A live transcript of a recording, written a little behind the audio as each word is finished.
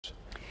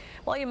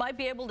Well, you might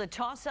be able to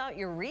toss out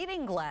your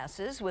reading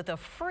glasses with a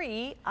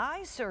free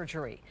eye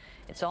surgery.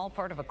 It's all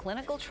part of a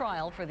clinical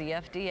trial for the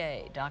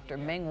FDA. Dr.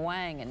 Ming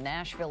Wang in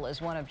Nashville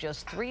is one of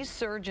just 3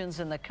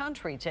 surgeons in the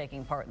country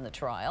taking part in the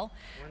trial.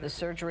 The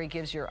surgery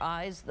gives your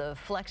eyes the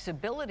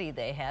flexibility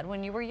they had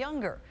when you were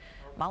younger.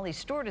 Molly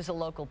Stewart is a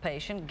local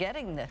patient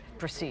getting the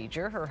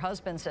procedure. Her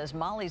husband says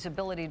Molly's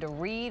ability to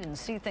read and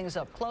see things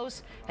up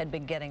close had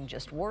been getting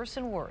just worse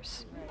and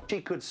worse. She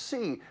could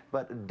see,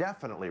 but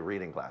definitely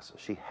reading glasses.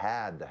 She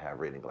had to have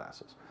reading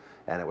glasses.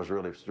 And it was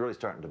really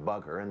starting to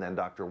bug her. And then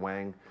Dr.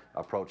 Wang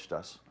approached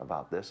us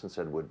about this and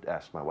said, would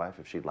ask my wife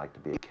if she'd like to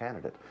be a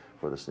candidate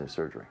for this new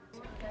surgery.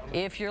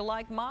 If you're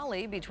like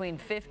Molly, between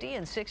 50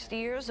 and 60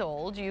 years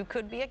old, you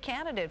could be a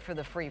candidate for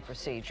the free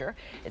procedure.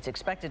 It's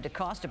expected to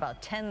cost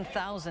about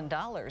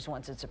 $10,000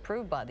 once it's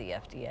approved by the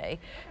FDA.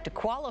 To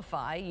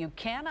qualify, you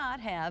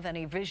cannot have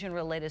any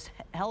vision-related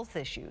health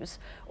issues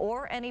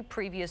or any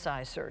previous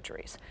eye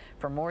surgeries.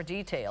 For more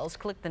details,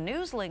 click the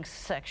news links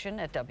section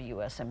at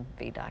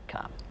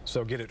WSMV.com.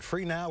 So get it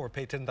free now or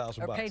pay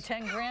 $10,000 or pay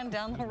 10 grand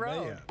down the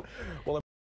road. Well,